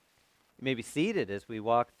You may be seated as we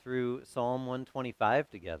walk through Psalm 125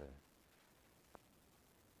 together.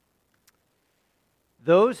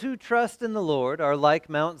 Those who trust in the Lord are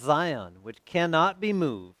like Mount Zion, which cannot be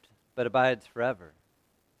moved, but abides forever.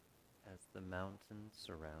 As the mountains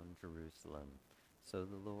surround Jerusalem, so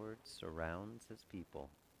the Lord surrounds his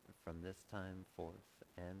people from this time forth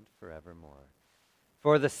and forevermore.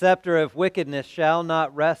 For the scepter of wickedness shall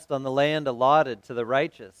not rest on the land allotted to the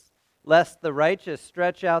righteous, lest the righteous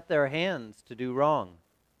stretch out their hands to do wrong.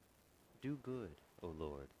 Do good, O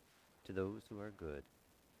Lord, to those who are good,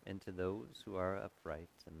 and to those who are upright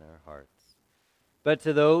in their hearts. But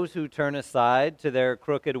to those who turn aside to their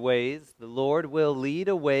crooked ways, the Lord will lead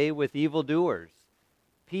away with evildoers.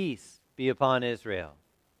 Peace be upon Israel.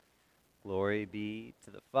 Glory be to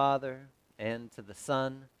the Father, and to the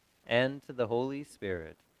Son, and to the Holy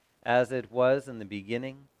Spirit, as it was in the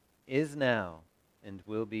beginning, is now, and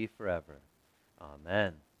will be forever.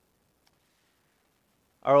 Amen.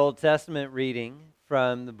 Our Old Testament reading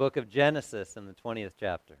from the book of Genesis in the 20th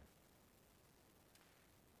chapter.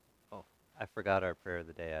 Oh, I forgot our prayer of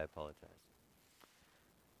the day. I apologize.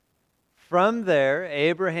 From there,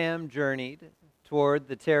 Abraham journeyed toward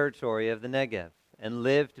the territory of the Negev and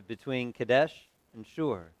lived between Kadesh and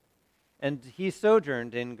Shur. And he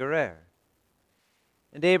sojourned in Gerar.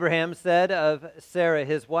 And Abraham said of Sarah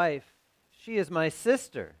his wife, "She is my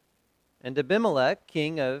sister." And Abimelech,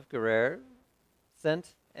 king of Gerar,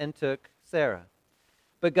 sent and took Sarah.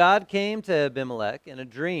 But God came to Abimelech in a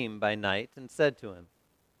dream by night and said to him,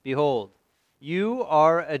 "Behold, you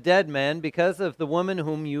are a dead man because of the woman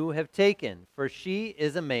whom you have taken, for she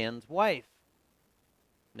is a man's wife.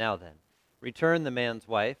 Now then, return the man's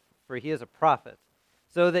wife, for he is a prophet,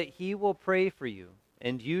 so that he will pray for you,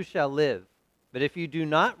 and you shall live. But if you do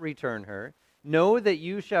not return her, know that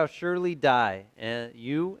you shall surely die, and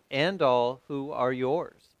you and all who are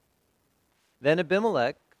yours." Then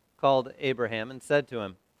Abimelech called Abraham and said to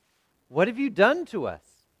him, "What have you done to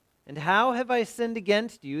us? And how have I sinned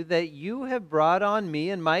against you that you have brought on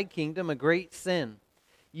me and my kingdom a great sin?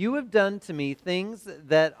 You have done to me things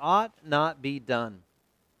that ought not be done."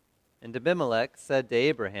 And Abimelech said to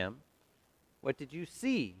Abraham, "What did you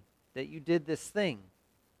see that you did this thing?"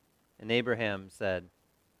 And Abraham said,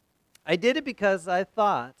 "I did it because I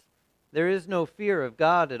thought, there is no fear of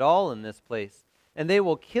God at all in this place, and they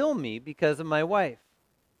will kill me because of my wife.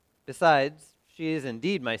 Besides, she is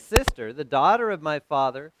indeed my sister, the daughter of my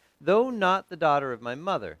father, though not the daughter of my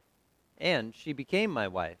mother, and she became my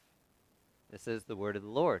wife." This is the word of the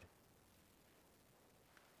Lord.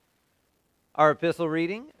 Our epistle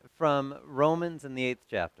reading from Romans in the 8th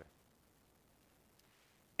chapter.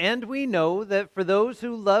 "And we know that for those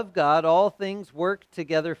who love God, all things work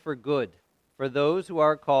together for good, for those who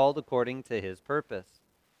are called according to his purpose.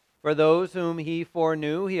 For those whom he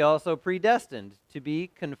foreknew, he also predestined to be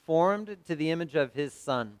conformed to the image of his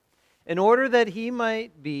Son, in order that he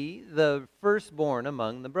might be the firstborn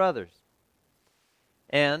among the brothers.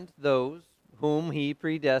 And those whom he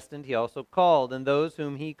predestined, he also called, and those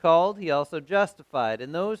whom he called, he also justified,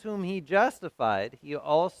 and those whom he justified, he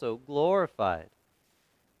also glorified.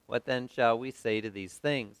 What then shall we say to these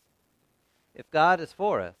things? If God is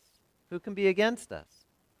for us, who can be against us?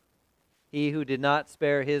 He who did not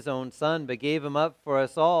spare his own Son, but gave him up for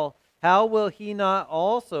us all, how will he not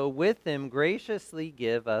also with him graciously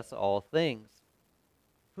give us all things?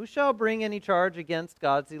 Who shall bring any charge against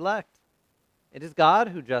God's elect? It is God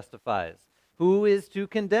who justifies. Who is to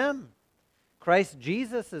condemn? Christ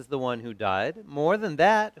Jesus is the one who died, more than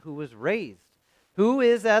that, who was raised, who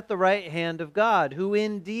is at the right hand of God, who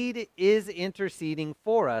indeed is interceding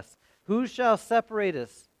for us. Who shall separate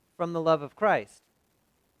us from the love of Christ?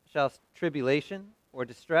 Shall tribulation or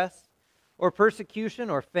distress, or persecution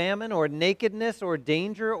or famine, or nakedness or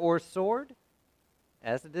danger or sword?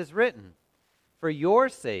 As it is written, for your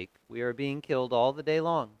sake we are being killed all the day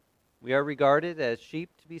long. We are regarded as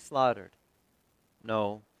sheep to be slaughtered.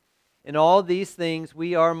 No, in all these things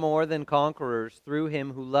we are more than conquerors through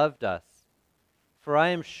him who loved us. For I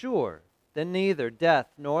am sure that neither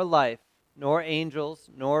death nor life, nor angels,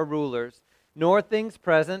 nor rulers, nor things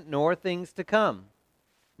present, nor things to come,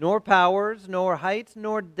 nor powers, nor height,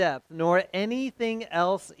 nor depth, nor anything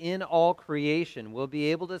else in all creation will be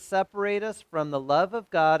able to separate us from the love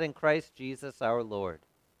of God in Christ Jesus our Lord."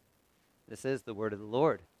 This is the word of the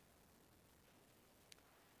Lord.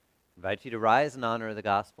 I invite you to rise in honor of the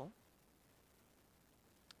gospel.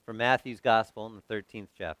 From Matthew's gospel in the 13th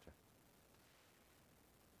chapter.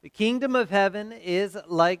 "The kingdom of heaven is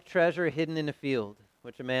like treasure hidden in a field,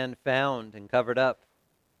 which a man found and covered up.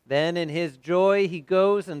 Then in his joy he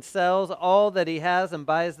goes and sells all that he has and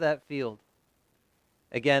buys that field.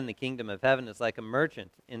 Again, the kingdom of heaven is like a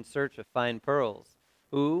merchant in search of fine pearls,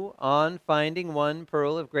 who, on finding one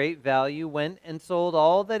pearl of great value, went and sold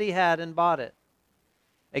all that he had and bought it.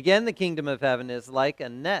 Again, the kingdom of heaven is like a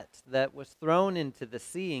net that was thrown into the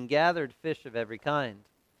sea and gathered fish of every kind.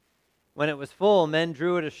 When it was full, men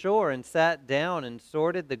drew it ashore and sat down and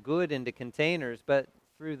sorted the good into containers, but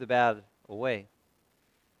threw the bad away.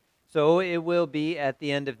 So it will be at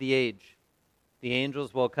the end of the age. The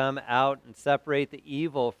angels will come out and separate the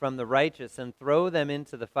evil from the righteous and throw them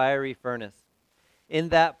into the fiery furnace. In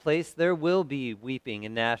that place there will be weeping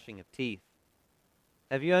and gnashing of teeth.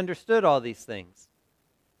 Have you understood all these things?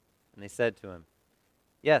 And they said to him,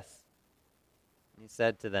 Yes. And he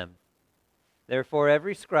said to them, Therefore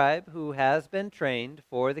every scribe who has been trained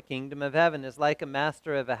for the kingdom of heaven is like a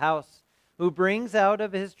master of a house, who brings out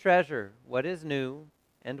of his treasure what is new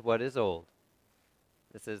and what is old.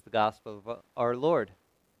 This is the gospel of our Lord.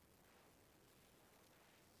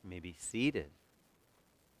 You may be seated.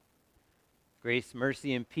 Grace,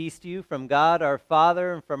 mercy, and peace to you from God our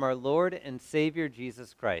Father and from our Lord and Savior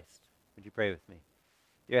Jesus Christ. Would you pray with me?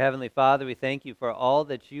 Dear Heavenly Father, we thank you for all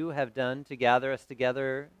that you have done to gather us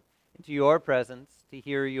together into your presence, to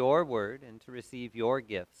hear your word, and to receive your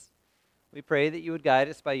gifts. We pray that you would guide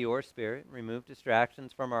us by your Spirit, remove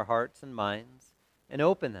distractions from our hearts and minds, and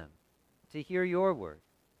open them to hear your word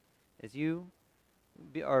as you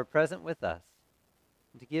are present with us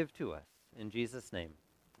and to give to us. In Jesus' name,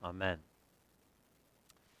 amen.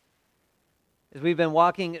 As we've been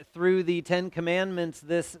walking through the Ten Commandments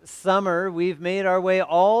this summer, we've made our way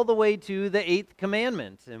all the way to the Eighth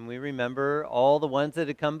Commandment. And we remember all the ones that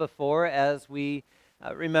had come before as we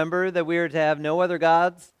remember that we are to have no other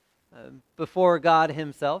gods before God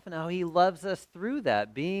himself, and how he loves us through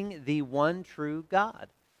that, being the one true God.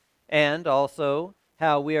 And also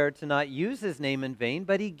how we are to not use his name in vain,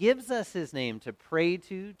 but he gives us his name to pray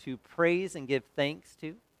to praise and give thanks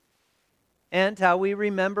to. And how we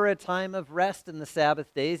remember a time of rest in the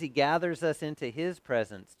Sabbath days. He gathers us into his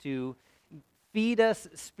presence to feed us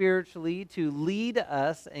spiritually, to lead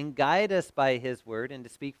us and guide us by his word, and to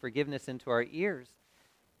speak forgiveness into our ears.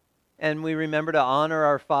 And we remember to honor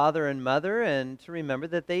our father and mother, and to remember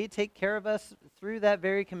that they take care of us through that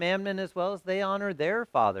very commandment, as well as they honor their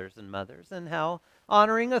fathers and mothers, and how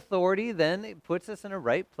honoring authority then it puts us in a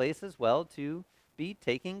right place as well to be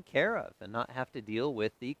taken care of and not have to deal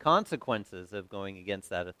with the consequences of going against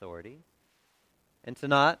that authority. And to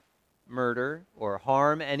not murder or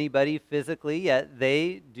harm anybody physically, yet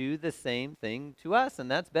they do the same thing to us, and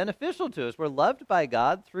that's beneficial to us. We're loved by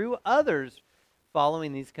God through others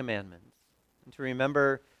following these commandments. And to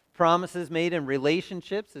remember promises made in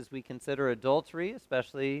relationships as we consider adultery,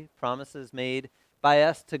 especially promises made by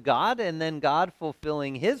us to God, and then God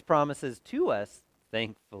fulfilling his promises to us,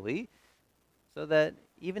 thankfully, so that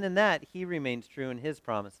even in that, he remains true in his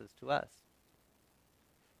promises to us.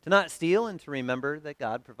 To not steal, and to remember that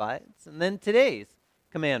God provides. And then today's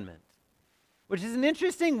commandment, which is an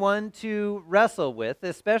interesting one to wrestle with,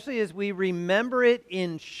 especially as we remember it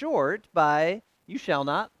in short by, you shall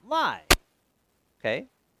not lie. Okay?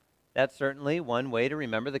 That's certainly one way to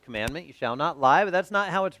remember the commandment, you shall not lie, but that's not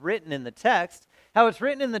how it's written in the text. How it's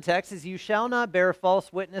written in the text is, you shall not bear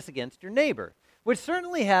false witness against your neighbor, which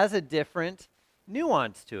certainly has a different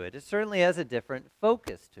nuance to it. It certainly has a different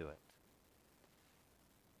focus to it.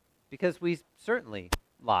 Because we certainly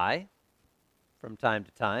lie from time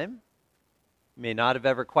to time. You may not have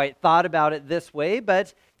ever quite thought about it this way,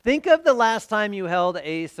 but think of the last time you held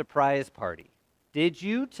a surprise party. Did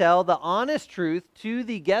you tell the honest truth to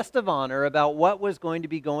the guest of honor about what was going to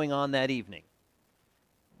be going on that evening?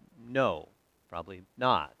 No, probably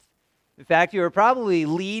not. In fact, you were probably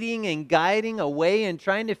leading and guiding away and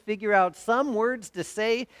trying to figure out some words to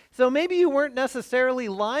say. So maybe you weren't necessarily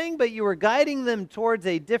lying, but you were guiding them towards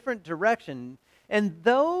a different direction. And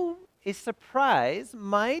though a surprise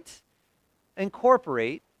might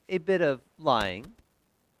incorporate a bit of lying,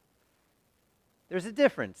 there's a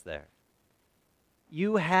difference there.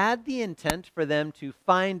 You had the intent for them to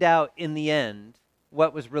find out in the end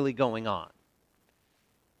what was really going on.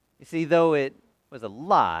 You see, though it was a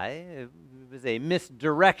lie, it was a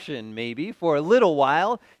misdirection maybe for a little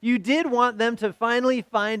while, you did want them to finally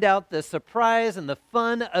find out the surprise and the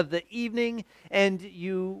fun of the evening, and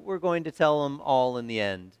you were going to tell them all in the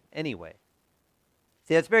end anyway.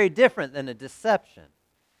 See, that's very different than a deception.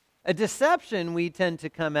 A deception we tend to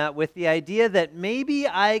come at with the idea that maybe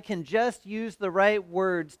I can just use the right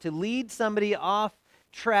words to lead somebody off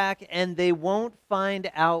track and they won't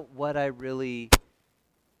find out what I really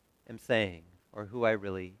am saying, or who I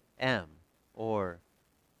really am, or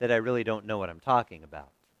that I really don't know what I'm talking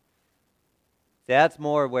about. See, that's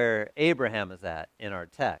more where Abraham is at in our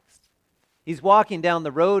text. He's walking down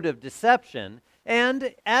the road of deception,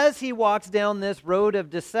 and as he walks down this road of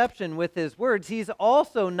deception with his words, he's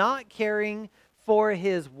also not caring for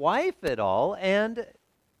his wife at all and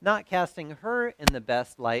not casting her in the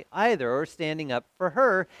best light either, or standing up for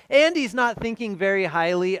her. And he's not thinking very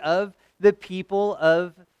highly of the people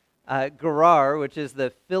of Gerar, which is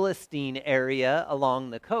the Philistine area along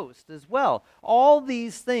the coast as well. All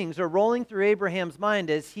these things are rolling through Abraham's mind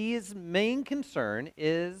as his main concern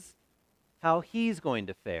is how he's going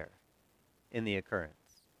to fare in the occurrence.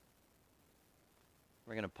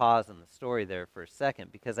 We're going to pause on the story there for a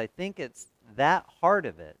second because I think it's that heart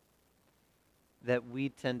of it that we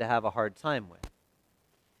tend to have a hard time with.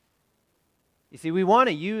 You see, we want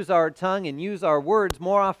to use our tongue and use our words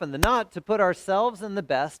more often than not to put ourselves in the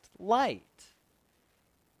best light.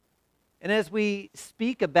 And as we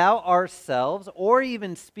speak about ourselves or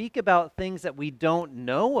even speak about things that we don't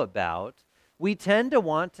know about, we tend to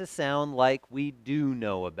want to sound like we do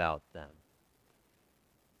know about them.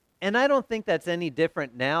 And I don't think that's any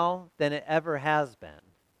different now than it ever has been,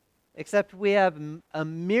 except we have a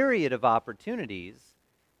myriad of opportunities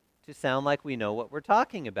to sound like we know what we're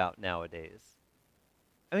talking about nowadays.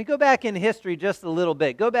 I mean, go back in history just a little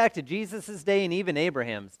bit. Go back to Jesus' day and even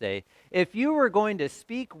Abraham's day. If you were going to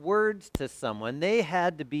speak words to someone, they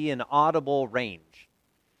had to be in audible range.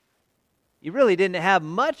 You really didn't have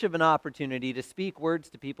much of an opportunity to speak words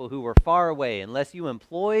to people who were far away unless you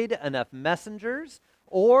employed enough messengers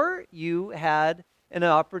or you had an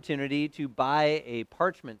opportunity to buy a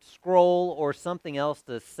parchment scroll or something else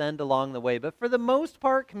to send along the way. But for the most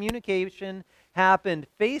part, communication happened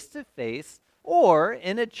face-to-face or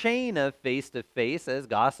in a chain of face-to-face as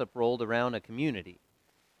gossip rolled around a community.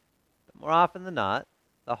 But more often than not,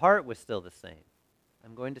 the heart was still the same.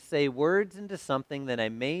 I'm going to say words into something that I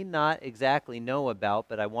may not exactly know about,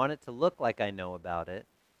 but I want it to look like I know about it,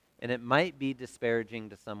 and it might be disparaging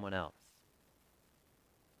to someone else.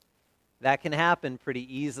 That can happen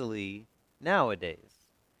pretty easily nowadays.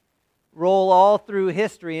 Roll all through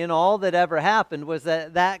history, and all that ever happened was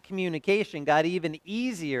that communication got even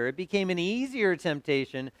easier. It became an easier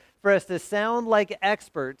temptation for us to sound like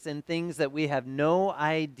experts in things that we have no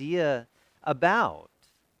idea about.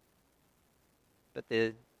 But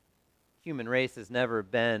the human race has never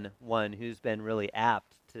been one who's been really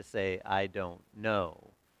apt to say, I don't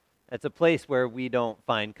know. It's a place where we don't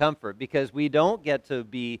find comfort because we don't get to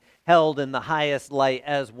be held in the highest light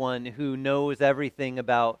as one who knows everything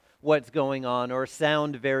about what's going on or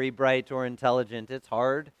sound very bright or intelligent. It's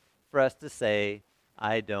hard for us to say,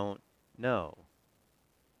 I don't know.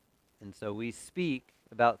 And so we speak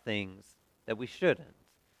about things that we shouldn't.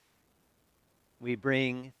 We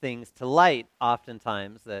bring things to light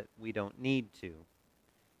oftentimes that we don't need to.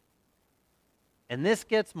 And this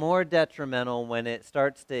gets more detrimental when it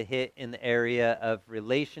starts to hit in the area of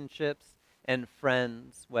relationships and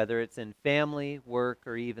friends, whether it's in family, work,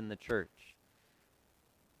 or even the church.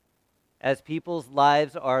 As people's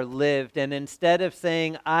lives are lived, and instead of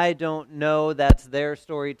saying, I don't know, that's their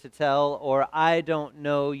story to tell, or I don't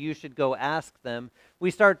know, you should go ask them,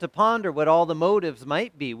 we start to ponder what all the motives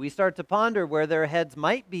might be. We start to ponder where their heads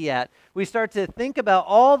might be at. We start to think about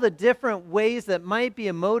all the different ways that might be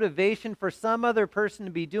a motivation for some other person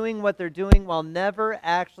to be doing what they're doing while never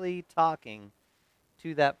actually talking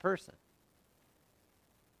to that person.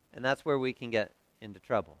 And that's where we can get into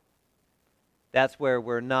trouble. That's where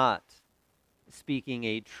we're not speaking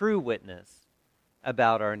a true witness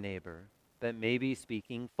about our neighbor, but maybe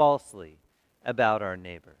speaking falsely about our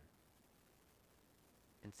neighbor.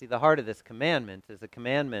 And see, the heart of this commandment is a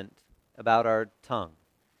commandment about our tongue,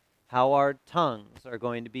 how our tongues are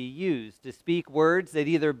going to be used to speak words that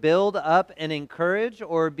either build up and encourage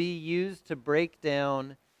or be used to break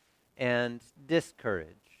down and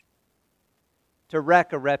discourage, to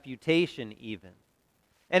wreck a reputation even.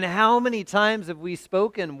 And how many times have we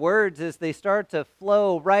spoken words as they start to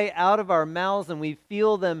flow right out of our mouths and we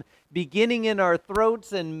feel them beginning in our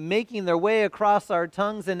throats and making their way across our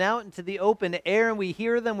tongues and out into the open air, and we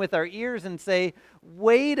hear them with our ears and say,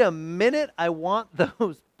 wait a minute, I want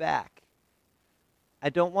those back. I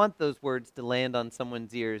don't want those words to land on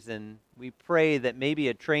someone's ears, and we pray that maybe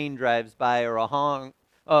a train drives by or a horn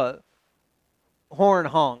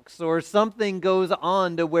honks or something goes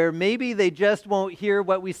on to where maybe they just won't hear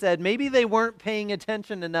what we said. Maybe they weren't paying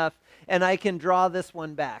attention enough, and I can draw this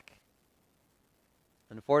one back.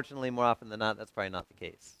 Unfortunately, more often than not, that's probably not the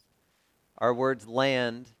case. Our words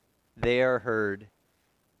land, they are heard,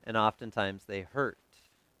 and oftentimes they hurt.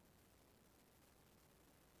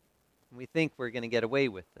 We think we're going to get away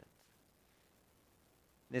with it.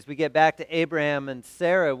 As we get back to Abraham and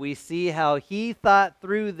Sarah, we see how he thought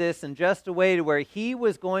through this in just a way to where he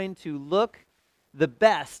was going to look the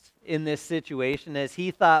best in this situation, as he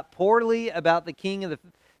thought poorly about the king of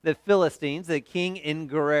the Philistines, the king in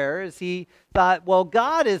Gerar, as he thought, well,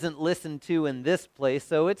 God isn't listened to in this place,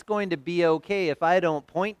 so it's going to be okay if I don't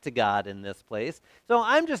point to God in this place. So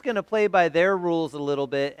I'm just going to play by their rules a little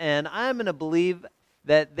bit, and I'm going to believe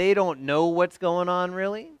that they don't know what's going on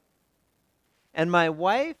really. And my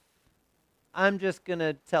wife, I'm just going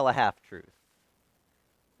to tell a half-truth.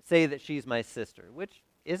 Say that she's my sister, which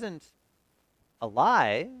isn't a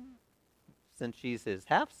lie, since she's his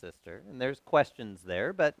half-sister, and there's questions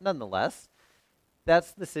there, but nonetheless,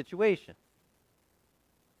 that's the situation.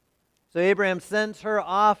 So Abraham sends her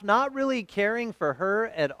off, not really caring for her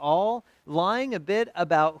at all, lying a bit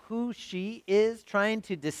about who she is, trying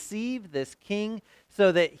to deceive this king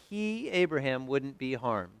so that he, Abraham, wouldn't be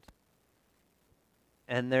harmed.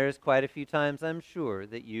 And there's quite a few times, I'm sure,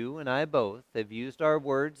 that you and I both have used our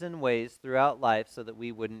words and ways throughout life so that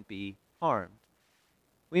we wouldn't be harmed.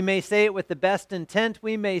 We may say it with the best intent.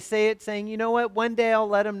 We may say it saying, you know what, one day I'll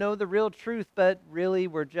let them know the real truth, but really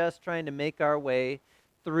we're just trying to make our way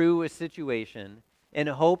through a situation in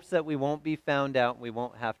hopes that we won't be found out and we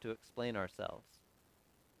won't have to explain ourselves.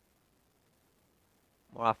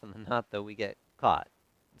 More often than not, though, we get caught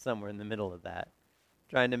somewhere in the middle of that.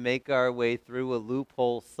 Trying to make our way through a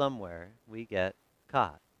loophole somewhere, we get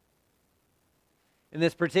caught. In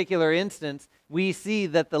this particular instance, we see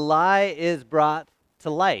that the lie is brought to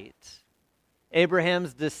light.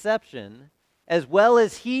 Abraham's deception, as well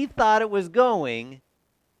as he thought it was going,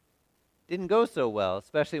 didn't go so well,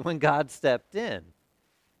 especially when God stepped in,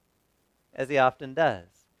 as he often does.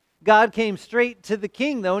 God came straight to the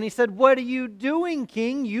king, though, and he said, "What are you doing,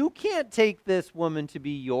 king? You can't take this woman to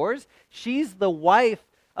be yours. She's the wife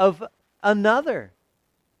of another.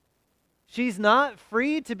 She's not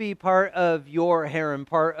free to be part of your harem,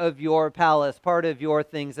 part of your palace, part of your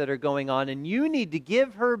things that are going on. And you need to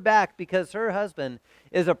give her back because her husband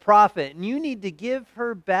is a prophet. And you need to give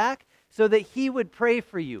her back so that he would pray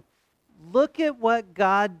for you." Look at what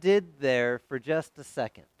God did there for just a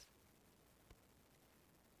second.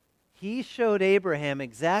 He showed Abraham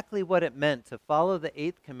exactly what it meant to follow the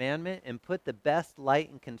 8th commandment and put the best light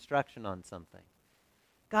and construction on something.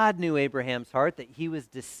 God knew Abraham's heart, that he was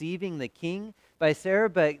deceiving the king by Sarah,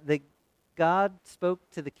 but God spoke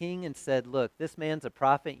to the king and said, "Look, this man's a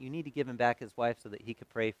prophet. You need to give him back his wife so that he could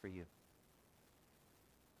pray for you."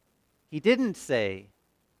 He didn't say,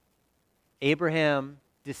 "Abraham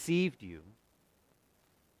deceived you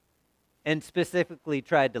and specifically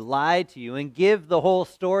tried to lie to you and give the whole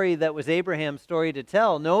story that was Abraham's story to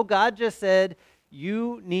tell." No, God just said,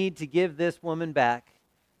 "You need to give this woman back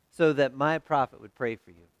so that my prophet would pray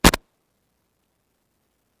for you."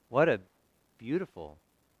 What a beautiful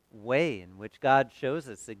way in which God shows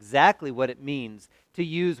us exactly what it means to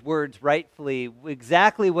use words rightfully,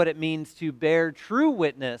 exactly what it means to bear true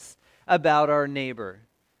witness about our neighbor,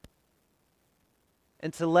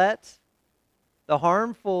 and to let the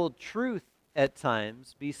harmful truth at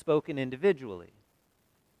times be spoken individually,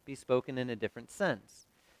 be spoken in a different sense.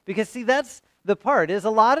 Because see, that's the part, is a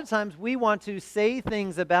lot of times we want to say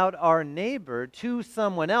things about our neighbor to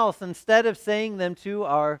someone else instead of saying them to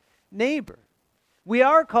our neighbor. We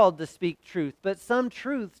are called to speak truth, but some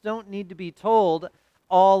truths don't need to be told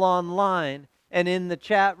all online and in the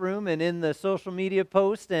chat room and in the social media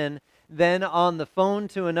post and then on the phone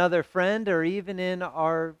to another friend or even in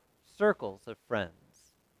our circles of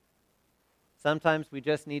friends. Sometimes we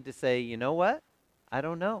just need to say, "You know what? I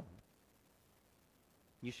don't know.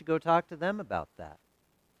 You should go talk to them about that."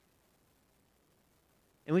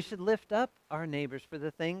 And we should lift up our neighbors for the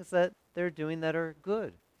things that they're doing that are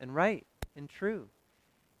good and right and true,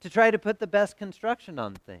 to try to put the best construction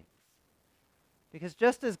on things. Because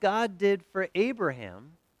just as God did for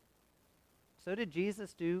Abraham, so did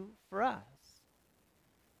Jesus do for us.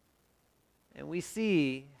 And we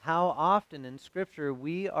see how often in Scripture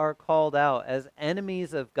we are called out as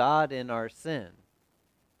enemies of God in our sin.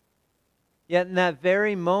 Yet in that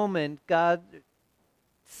very moment, God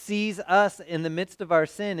sees us in the midst of our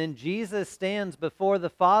sin, and Jesus stands before the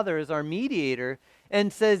Father as our mediator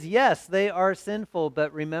and says, "Yes, they are sinful,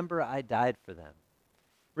 but remember, I died for them.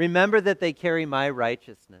 Remember that they carry my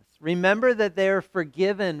righteousness. Remember that they are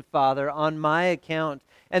forgiven, Father, on my account,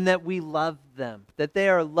 and that we love them, that they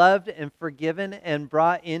are loved and forgiven and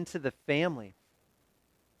brought into the family.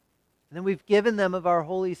 And then we've given them of our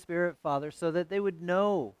Holy Spirit, Father, so that they would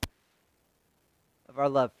know of our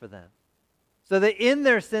love for them. So that in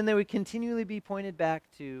their sin, they would continually be pointed back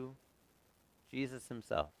to Jesus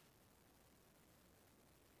himself.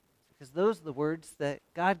 Because those are the words that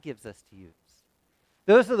God gives us to use.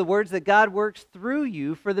 Those are the words that God works through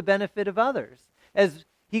you for the benefit of others. As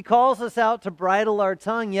he calls us out to bridle our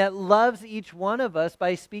tongue, yet loves each one of us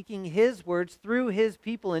by speaking his words through his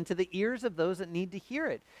people into the ears of those that need to hear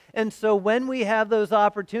it. And so when we have those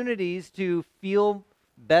opportunities to feel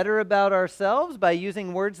better about ourselves by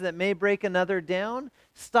using words that may break another down,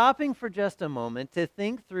 stopping for just a moment to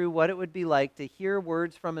think through what it would be like to hear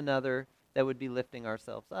words from another that would be lifting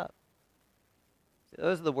ourselves up. So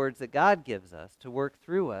those are the words that God gives us to work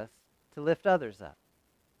through us to lift others up.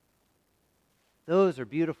 Those are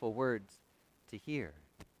beautiful words to hear.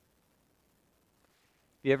 Have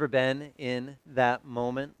you ever been in that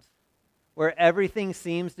moment where everything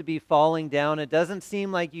seems to be falling down? It doesn't seem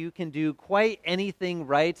like you can do quite anything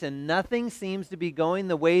right, and nothing seems to be going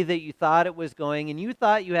the way that you thought it was going, and you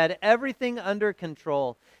thought you had everything under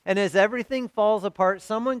control. And as everything falls apart,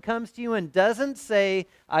 someone comes to you and doesn't say,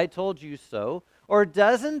 "I told you so," or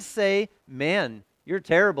doesn't say, "Man, you're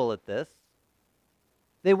terrible at this."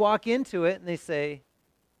 They walk into it and they say,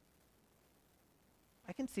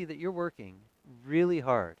 "I can see that you're working really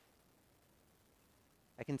hard.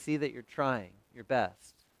 I can see that you're trying your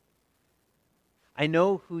best. I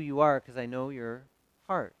know who you are because I know your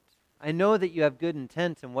heart. I know that you have good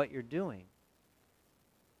intent in what you're doing.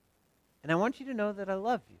 And I want you to know that I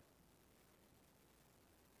love you.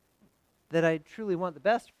 That I truly want the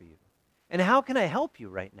best for you. And how can I help you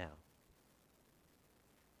right now?"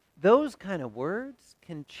 Those kind of words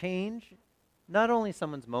can change not only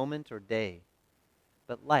someone's moment or day,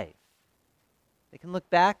 but life. They can look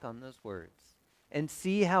back on those words and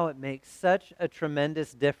see how it makes such a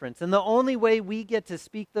tremendous difference. And the only way we get to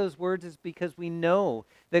speak those words is because we know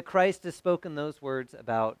that Christ has spoken those words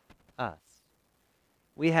about us.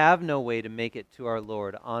 We have no way to make it to our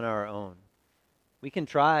Lord on our own. We can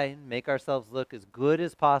try and make ourselves look as good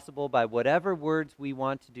as possible by whatever words we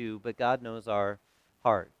want to do, but God knows our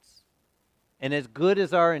hearts. And as good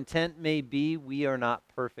as our intent may be, we are not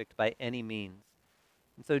perfect by any means.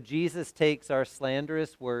 And so Jesus takes our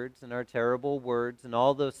slanderous words and our terrible words and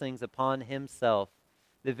all those things upon himself,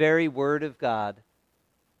 the very word of God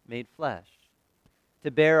made flesh,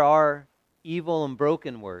 to bear our evil and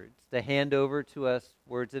broken words, to hand over to us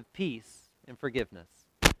words of peace and forgiveness.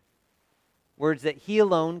 Words that he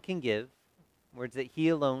alone can give, words that he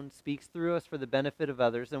alone speaks through us for the benefit of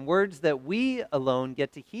others, and words that we alone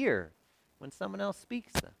get to hear when someone else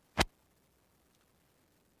speaks them.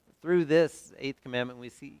 Through this eighth commandment,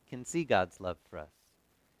 we can see God's love for us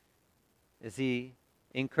as he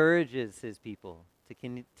encourages his people to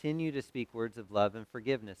continue to speak words of love and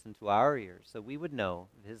forgiveness into our ears so we would know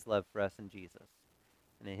of his love for us in Jesus.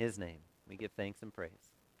 And in his name, we give thanks and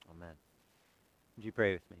praise. Amen. Would you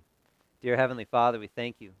pray with me? Dear Heavenly Father, we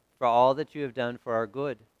thank you for all that you have done for our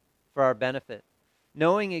good, for our benefit.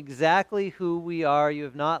 Knowing exactly who we are, you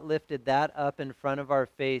have not lifted that up in front of our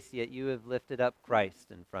face, yet you have lifted up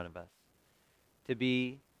Christ in front of us to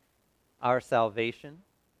be our salvation,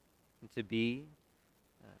 and to be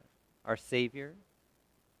our Savior,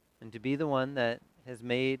 and to be the one that has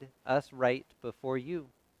made us right before you.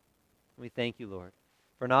 We thank you, Lord,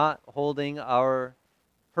 for not holding our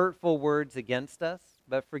hurtful words against us,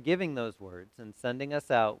 but for giving those words and sending us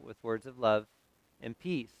out with words of love and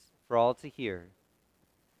peace for all to hear,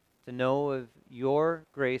 to know of your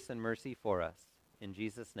grace and mercy for us. In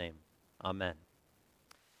Jesus' name, amen.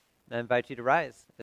 And I invite you to rise.